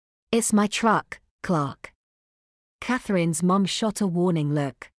It's my truck, Clark. Catherine's mum shot a warning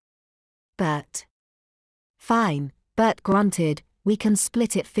look. Bert. Fine, Bert grunted, we can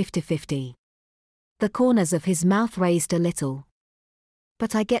split it 50-50. The corners of his mouth raised a little.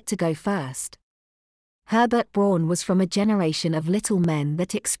 But I get to go first. Herbert Braun was from a generation of little men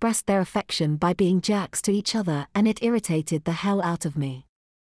that expressed their affection by being jerks to each other, and it irritated the hell out of me.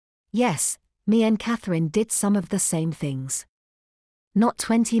 Yes, me and Catherine did some of the same things. Not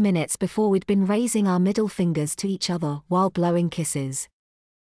 20 minutes before we'd been raising our middle fingers to each other while blowing kisses.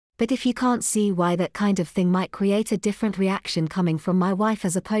 But if you can't see why that kind of thing might create a different reaction coming from my wife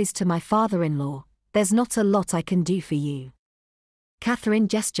as opposed to my father-in-law, there's not a lot I can do for you. Catherine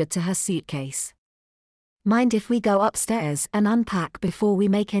gestured to her suitcase. Mind if we go upstairs and unpack before we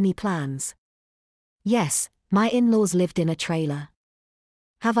make any plans? Yes, my in-laws lived in a trailer.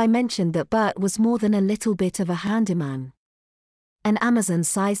 Have I mentioned that Bert was more than a little bit of a handyman? An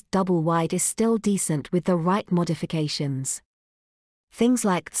Amazon-sized double-wide is still decent with the right modifications. Things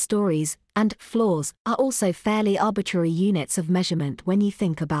like stories and floors are also fairly arbitrary units of measurement when you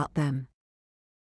think about them.